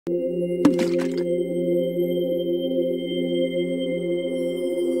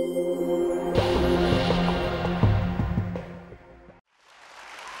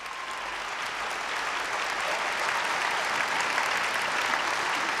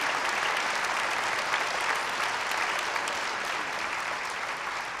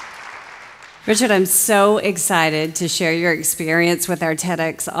Richard, I'm so excited to share your experience with our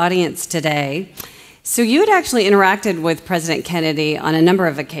TEDx audience today. So you had actually interacted with President Kennedy on a number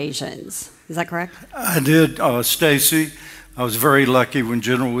of occasions. Is that correct? I did, Stacy. I was very lucky when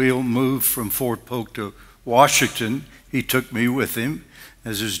General Wheel moved from Fort Polk to Washington. He took me with him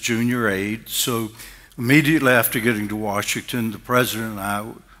as his junior aide. So immediately after getting to Washington, the president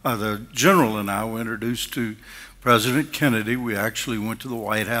and the general and I were introduced to President Kennedy. We actually went to the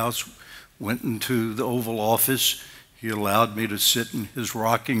White House, went into the Oval Office. He allowed me to sit in his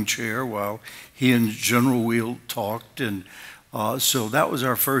rocking chair while he and General Wheel talked. And so that was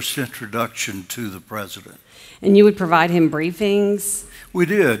our first introduction to the president. And you would provide him briefings? We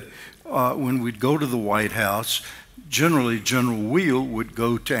did. When we'd go to the White House, generally General Wheel would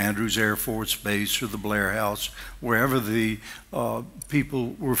go to Andrews Air Force Base or the Blair House, wherever the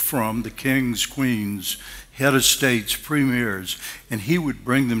people were from, the kings, queens, head of states, premiers, and he would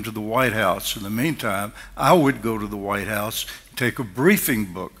bring them to the White House. In the meantime, I would go to the White House, take a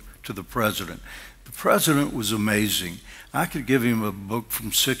briefing book to the president. The president was amazing. I could give him a book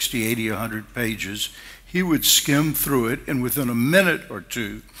from 60, 80, 100 pages. He would skim through it, and within a minute or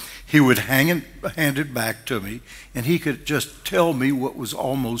two, he would hand it back to me, and he could just tell me what was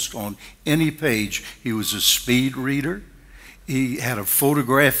almost on any page. He was a speed reader. He had a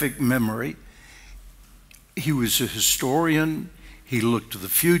photographic memory. He was a historian. He looked to the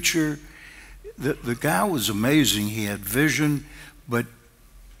future. The guy was amazing. He had vision, but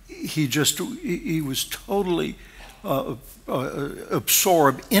he was totally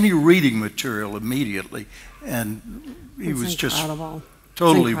absorb any reading material immediately, and he was incredible. Just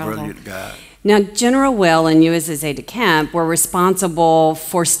totally brilliant guy. Now, General Will and you as his aide-de-camp were responsible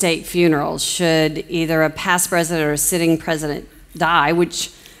for state funerals should either a past president or a sitting president die,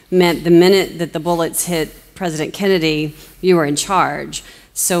 which meant the minute that the bullets hit President Kennedy, you were in charge.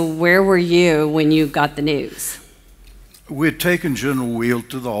 So where were you when you got the news? We had taken General Wheel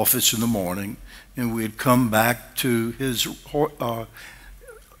to the office in the morning, and we had come back to his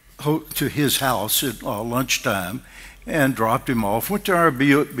house at lunchtime and dropped him off, went to our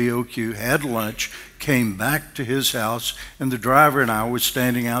BOQ, had lunch, came back to his house, and the driver and I were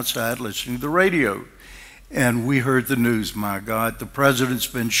standing outside listening to the radio. And we heard the news, my God, the president's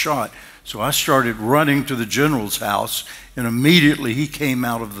been shot. So I started running to the general's house, and immediately he came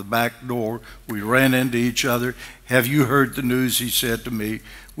out of the back door. We ran into each other. Have you heard the news? He said to me.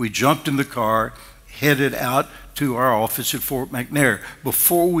 We jumped in the car, headed out to our office at Fort McNair.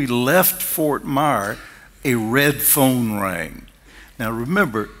 Before we left Fort Myer, a red phone rang. Now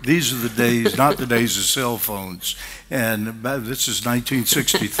remember, these are the days, not the days of cell phones, and this is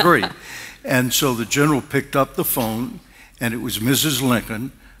 1963. And so the general picked up the phone, and it was Mrs.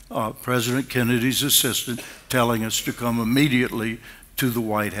 Lincoln, President Kennedy's assistant, telling us to come immediately to the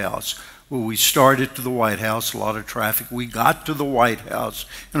White House. Well, we started to the White House, a lot of traffic. We got to the White House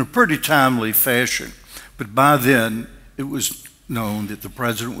in a pretty timely fashion, but by then it was known that the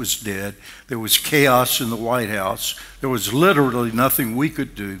president was dead. There was chaos in the White House. There was literally nothing we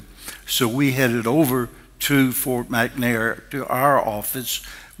could do. So we headed over to Fort McNair, to our office,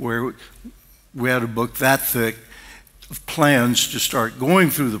 where we had a book that thick of plans to start going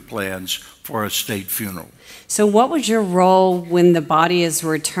through the plans for a state funeral. So what was your role when the body is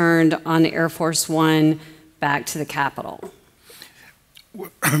returned on Air Force One back to the Capitol?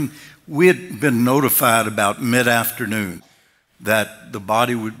 We had been notified about mid-afternoon that the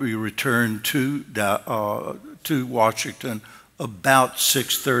body would be returned to Washington about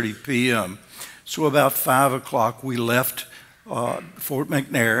 6:30 p.m. So about 5 o'clock we left Fort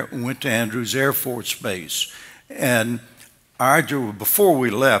McNair and went to Andrews Air Force Base. And before we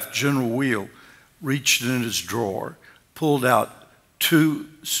left, General Wheel reached in his drawer, pulled out 2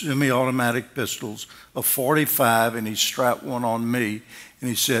 semi-automatic pistols, a .45, and he strapped one on me. And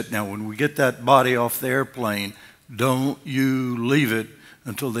he said, now when we get that body off the airplane, don't you leave it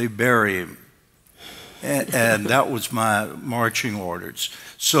until they bury him. And that was my marching orders.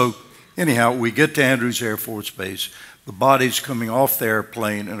 So anyhow, we get to Andrews Air Force Base. The body's coming off the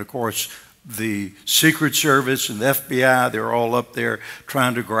airplane, and of course, the Secret Service and the FBI, they're all up there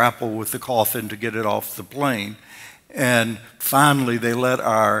trying to grapple with the coffin to get it off the plane. And finally, they let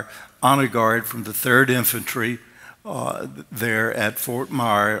our honor guard from the 3rd Infantry there at Fort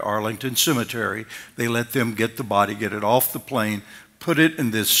Myer, Arlington Cemetery, they let them get the body, get it off the plane, put it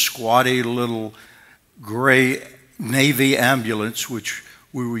in this squatty little gray Navy ambulance, which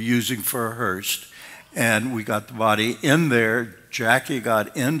we were using for a hearse, and we got the body in there. Jackie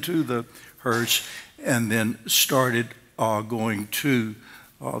got into the hearse and then started going to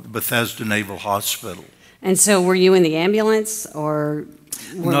the Bethesda Naval Hospital. And so were you in the ambulance, or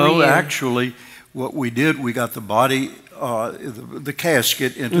No, actually, what we did, we got the body, the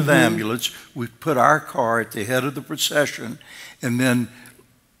casket into the ambulance. We put our car at the head of the procession and then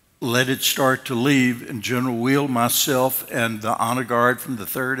let it start to leave. And General Wheel, myself, and the honor guard from the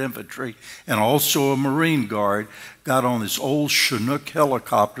 3rd Infantry, and also a Marine Guard, got on this old Chinook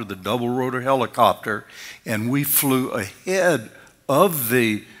helicopter, the double-rotor helicopter, and we flew ahead of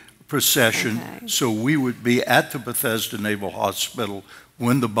the procession, so we would be at the Bethesda Naval Hospital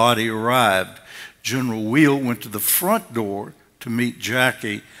when the body arrived. General Wheel went to the front door to meet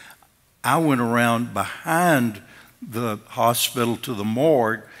Jackie. I went around behind the hospital to the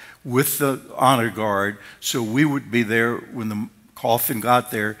morgue with the honor guard, so we would be there when the coffin got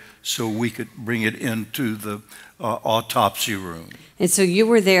there, so we could bring it into the autopsy room. And so you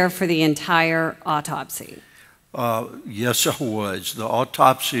were there for the entire autopsy? Yes, I was. The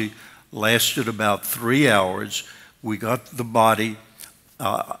autopsy lasted about 3 hours. We got the body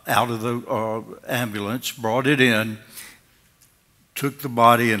out of the ambulance, brought it in, took the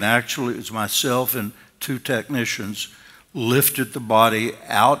body, and actually it was myself and 2 technicians lifted the body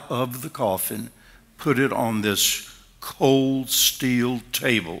out of the coffin, put it on this cold steel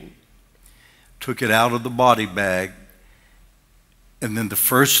table, took it out of the body bag, and then the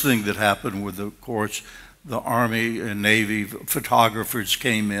first thing that happened was, of course, the Army and Navy photographers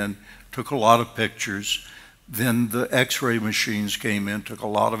came in, took a lot of pictures. Then the x-ray machines came in, took a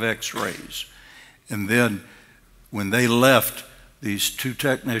lot of x-rays. And then when they left, these 2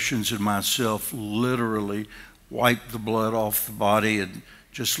 technicians and myself literally wiped the blood off the body and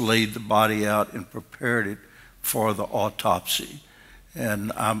just laid the body out and prepared it for the autopsy.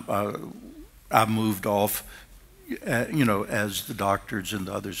 And I moved off, as the doctors and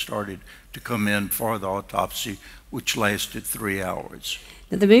the others started to come in for the autopsy, which lasted 3 hours.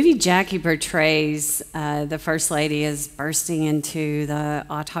 Now, the movie Jackie portrays the First Lady as bursting into the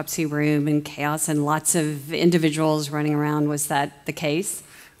autopsy room in chaos and lots of individuals running around. Was that the case?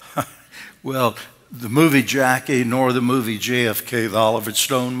 Well, the movie Jackie nor the movie JFK, the Oliver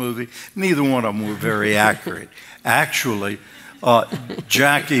Stone movie, neither one of them were very accurate. Actually,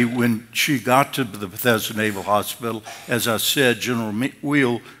 Jackie, when she got to the Bethesda Naval Hospital, as I said, General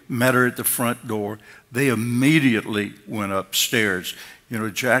Wheel met her at the front door. They immediately went upstairs.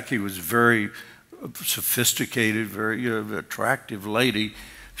 Jackie was very sophisticated, very attractive lady.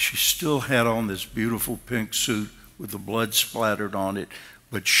 She still had on this beautiful pink suit with the blood splattered on it,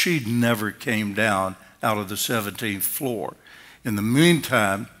 but she never came down out of the 17th floor. In the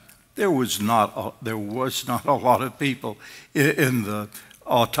meantime, there was not a lot of people in the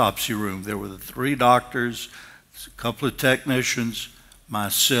autopsy room. There were the 3 doctors, a couple of technicians,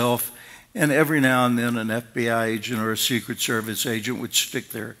 myself, and every now and then an FBI agent or a Secret Service agent would stick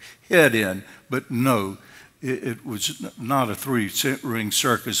their head in. But no, it was not a 3-ring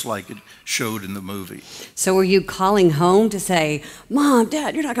circus like it showed in the movie. So were you calling home to say, Mom,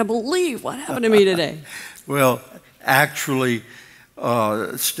 Dad, you're not going to believe what happened to me today? Well, actually,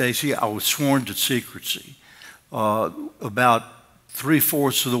 Stacy, I was sworn to secrecy. About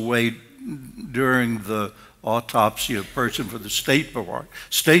 3/4 of the way during the autopsy, a person from the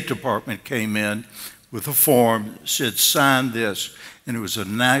State Department came in with a form that said, sign this. And it was a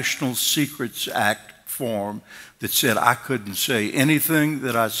National Secrets Act form that said I couldn't say anything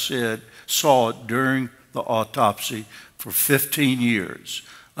that I saw during the autopsy for 15 years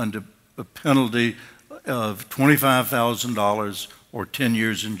under a penalty of $25,000 or 10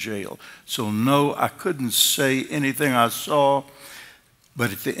 years in jail. So no, I couldn't say anything I saw.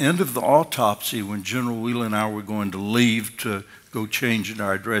 But at the end of the autopsy, when General Wheel and I were going to leave to go change in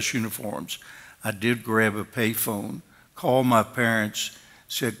our dress uniforms, I did grab a payphone, called my parents,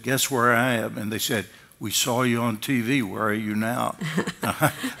 said, guess where I am? And they said, we saw you on TV. Where are you now?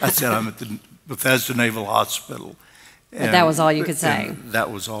 I said, I'm at the Bethesda Naval Hospital. But that was all you could say. That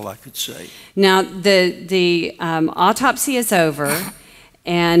was all I could say. Now, the autopsy is over,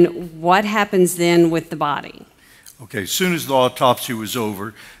 and what happens then with the body? Okay, as soon as the autopsy was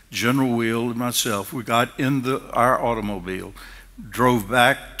over, General Wheel and myself, we got in our automobile, drove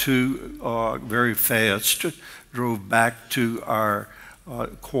back to, very fast, drove back to our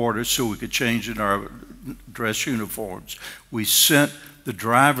quarters so we could change in our dress uniforms. We sent the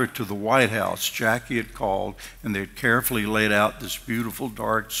driver to the White House. Jackie had called, and they had carefully laid out this beautiful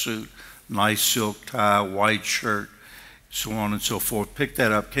dark suit, nice silk tie, white shirt, so on and so forth. Picked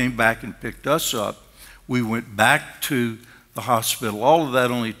that up, came back and picked us up. We went back to the hospital. All of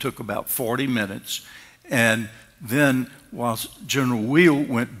that only took about 40 minutes. And then while General Wheel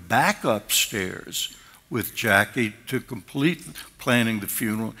went back upstairs with Jackie to complete planning the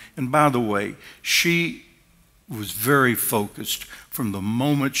funeral. And by the way, she was very focused from the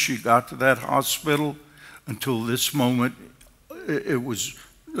moment she got to that hospital until this moment. It was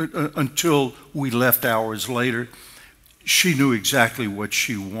until we left hours later. She knew exactly what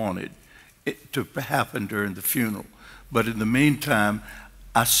she wanted it to happen during the funeral. But in the meantime,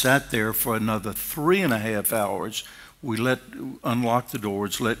 I sat there for another 3.5 hours. We unlocked the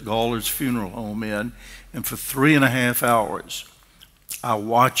doors, let Gawler's funeral home in, and for 3.5 hours, I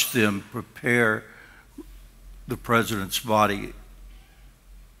watched them prepare the president's body.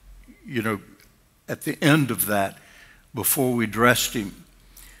 You know, at the end of that, before we dressed him,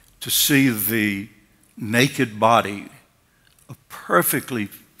 to see the naked body, a perfectly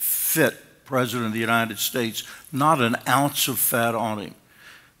fit President of the United States, not an ounce of fat on him,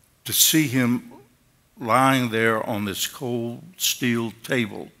 to see him lying there on this cold steel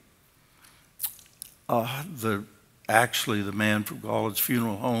table. Actually, the man from Gawler's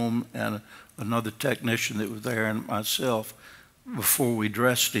funeral home and another technician that was there and myself, before we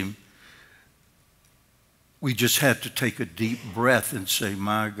dressed him, we just had to take a deep breath and say,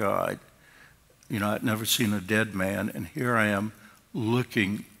 my God, you know, I'd never seen a dead man, and here I am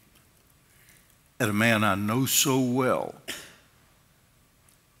looking at a man I know so well,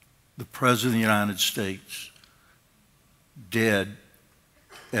 the President of the United States, dead,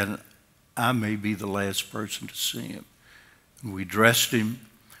 and I may be the last person to see him. And we dressed him,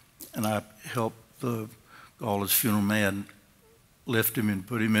 and I helped the Gawler's funeral man lift him and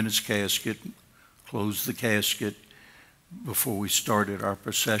put him in his casket, close the casket before we started our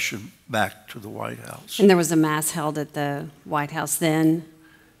procession back to the White House. And there was a mass held at the White House then?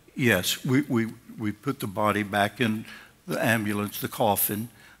 Yes, we put the body back in the ambulance, the coffin,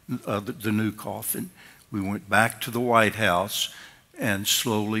 the new coffin. We went back to the White House, and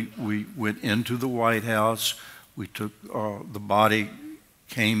slowly we went into the White House. We took the body,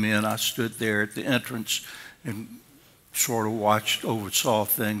 came in. I stood there at the entrance and sort of oversaw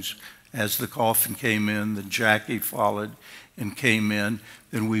things as the coffin came in. Then Jackie followed and came in.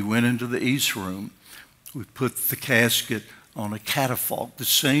 Then we went into the East Room. We put the casket on a catafalque, the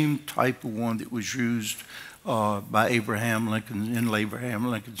same type of one that was used by Abraham Lincoln in Abraham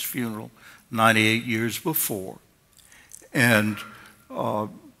Lincoln's funeral 98 years before. And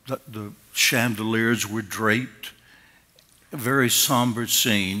the chandeliers were draped, a very somber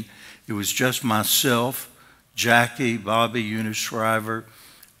scene. It was just myself, Jackie, Bobby, Eunice Shriver,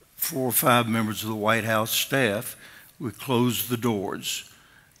 4 or 5 members of the White House staff. We closed the doors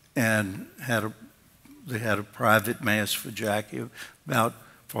and they had a private mass for Jackie,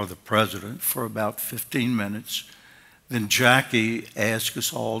 for the president, for about 15 minutes. Then Jackie asked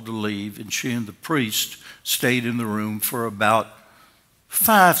us all to leave, and she and the priest stayed in the room for about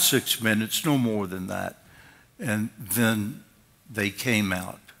 5-6 minutes, no more than that. And then they came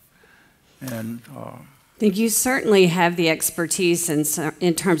out. And I think you certainly have the expertise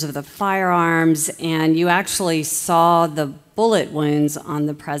in terms of the firearms, and you actually saw the bullet wounds on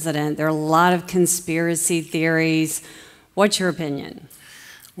the president. There are a lot of conspiracy theories. What's your opinion?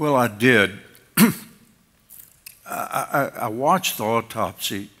 Well, I did. I watched the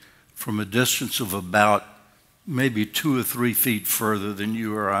autopsy from a distance of about maybe 2 or 3 feet further than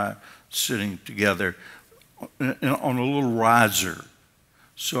you or I sitting together on a little riser.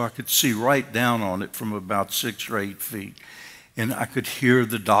 So I could see right down on it from about 6 or 8 feet. And I could hear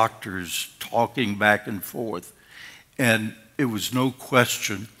the doctors talking back and forth. And it was no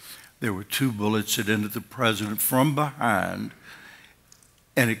question there were 2 bullets that entered the president from behind.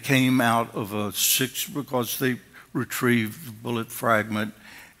 And it came out of because they retrieved the bullet fragment.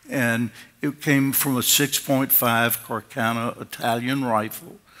 And it came from a 6.5 Carcano Italian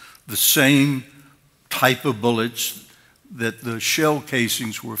rifle, the same type of bullets that the shell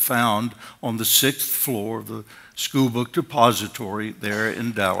casings were found on the 6th floor of the school book depository there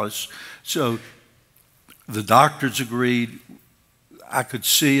in Dallas. So the doctors agreed. I could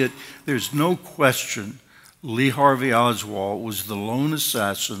see it. There's no question Lee Harvey Oswald was the lone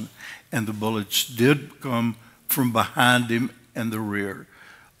assassin, and the bullets did come from behind him and the rear.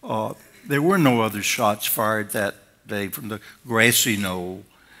 There were no other shots fired that day from the grassy knoll.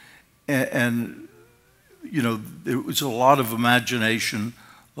 And you know, there was a lot of imagination,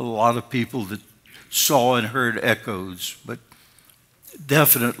 a lot of people that saw and heard echoes, but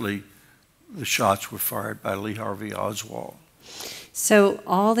definitely the shots were fired by Lee Harvey Oswald. So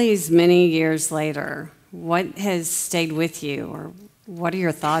all these many years later, What has stayed with you, or what are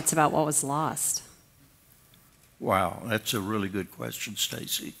your thoughts about what was lost? Wow, that's a really good question,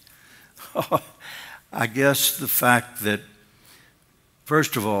 Stacy. I guess the fact that,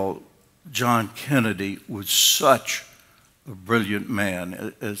 first of all, John Kennedy was such a brilliant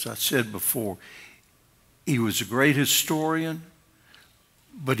man. As I said before, he was a great historian,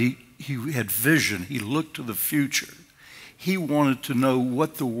 but he had vision. He looked to the future. He wanted to know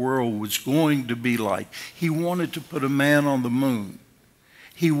what the world was going to be like. He wanted to put a man on the moon.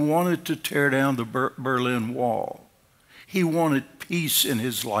 He wanted to tear down the Berlin Wall. He wanted peace in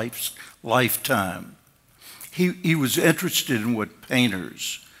his lifetime. He was interested in what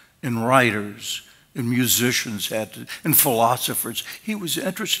painters and writers and musicians had to, and philosophers. He was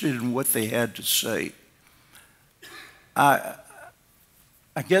interested in what they had to say. I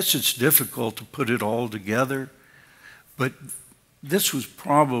guess it's difficult to put it all together, but this was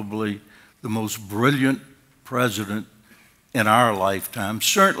probably the most brilliant president in our lifetime,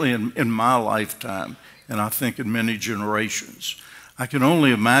 certainly in my lifetime, and I think in many generations. I can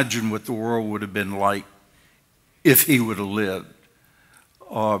only imagine what the world would have been like if he would have lived.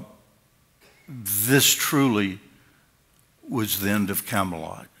 This truly was the end of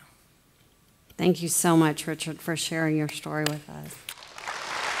Camelot. Thank you so much, Richard, for sharing your story with us.